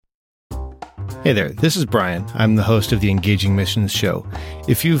Hey there, this is Brian. I'm the host of the Engaging Missions Show.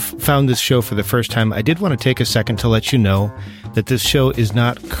 If you've found this show for the first time, I did want to take a second to let you know that this show is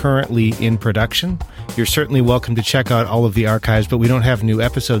not currently in production. You're certainly welcome to check out all of the archives, but we don't have new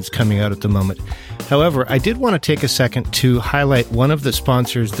episodes coming out at the moment. However, I did want to take a second to highlight one of the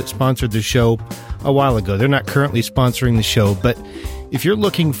sponsors that sponsored the show a while ago. They're not currently sponsoring the show, but if you're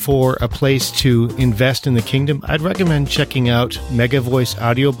looking for a place to invest in the kingdom, I'd recommend checking out Megavoice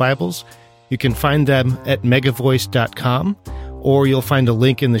Audio Bibles. You can find them at megavoice.com, or you'll find a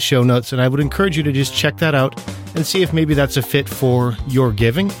link in the show notes, and I would encourage you to just check that out and see if maybe that's a fit for your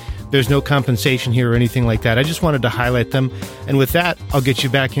giving. There's no compensation here or anything like that. I just wanted to highlight them, and with that, I'll get you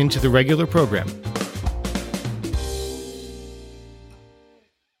back into the regular program.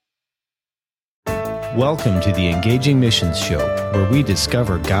 Welcome to the Engaging Missions Show, where we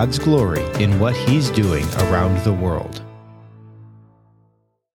discover God's glory in what He's doing around the world.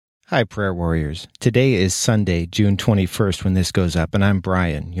 Hi, Prayer Warriors. Today is Sunday, June 21st when this goes up, and I'm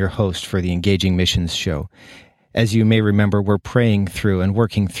Brian, your host for the Engaging Missions Show. As you may remember, we're praying through and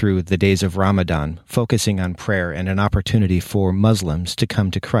working through the days of Ramadan, focusing on prayer and an opportunity for Muslims to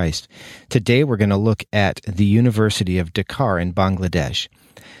come to Christ. Today, we're going to look at the University of Dhaka in Bangladesh.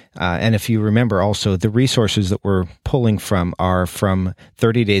 And if you remember also, the resources that we're pulling from are from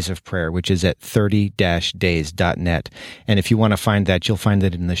 30 Days of Prayer, which is at 30-days.net. And if you want to find that, you'll find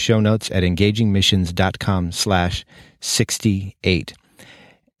it in the show notes at engagingmissions.com/68.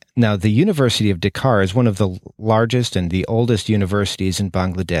 Now, the University of Dhaka is one of the largest and the oldest universities in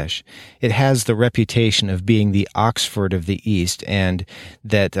Bangladesh. It has the reputation of being the Oxford of the East, and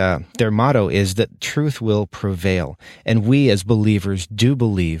that their motto is that truth will prevail. And we as believers do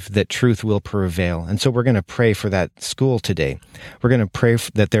believe that truth will prevail. And so we're going to pray for that school today. We're going to pray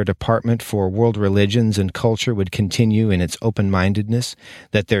that their Department for World Religions and Culture would continue in its open-mindedness,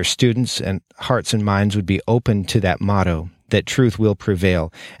 that their students and hearts and minds would be open to that motto, that truth will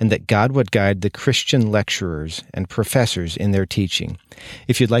prevail, and that God would guide the Christian lecturers and professors in their teaching.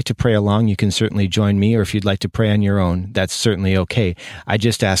 If you'd like to pray along, you can certainly join me, or if you'd like to pray on your own, that's certainly okay. I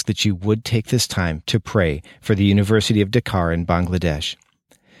just ask that you would take this time to pray for the University of Dhaka in Bangladesh.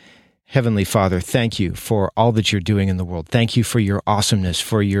 Heavenly Father, thank you for all that you're doing in the world. Thank you for your awesomeness,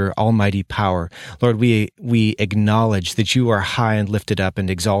 for your almighty power. Lord, we acknowledge that you are high and lifted up and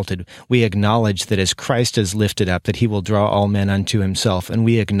exalted. We acknowledge that as Christ is lifted up, that he will draw all men unto himself. And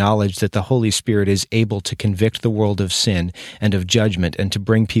we acknowledge that the Holy Spirit is able to convict the world of sin and of judgment and to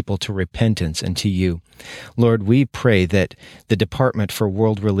bring people to repentance and to you. Lord, we pray that the Department for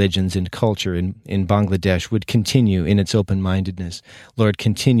World Religions and Culture in Bangladesh would continue in its open-mindedness. Lord,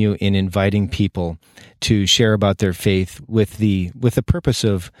 continue in inviting people to share about their faith with the purpose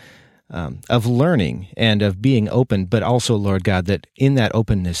of learning and of being open, but also, Lord God, that in that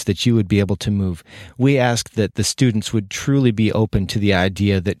openness that you would be able to move. We ask that the students would truly be open to the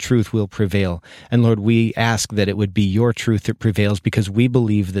idea that truth will prevail. And Lord, we ask that it would be your truth that prevails, because we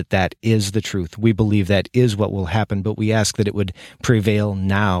believe that that is the truth. We believe that is what will happen, but we ask that it would prevail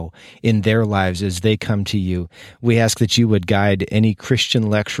now in their lives as they come to you. We ask that you would guide any Christian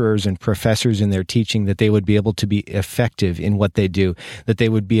lecturers and professors in their teaching, that they would be able to be effective in what they do, that they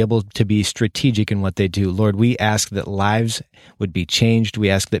would be able to be strategic in what they do. Lord, we ask that lives would be changed.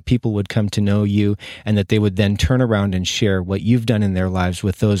 We ask that people would come to know you, and that they would then turn around and share what you've done in their lives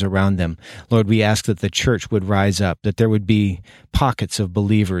with those around them. Lord, we ask that the church would rise up, that there would be pockets of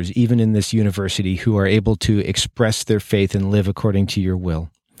believers, even in this university, who are able to express their faith and live according to your will.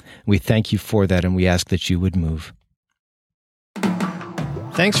 We thank you for that, and we ask that you would move.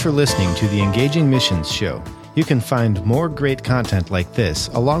 Thanks for listening to the Engaging Missions Show. You can find more great content like this,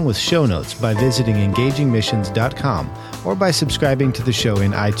 along with show notes, by visiting engagingmissions.com or by subscribing to the show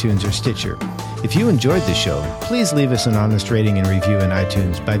in iTunes or Stitcher. If you enjoyed the show, please leave us an honest rating and review in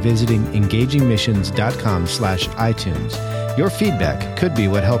iTunes by visiting engagingmissions.com/iTunes. Your feedback could be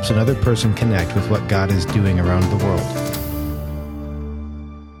what helps another person connect with what God is doing around the world.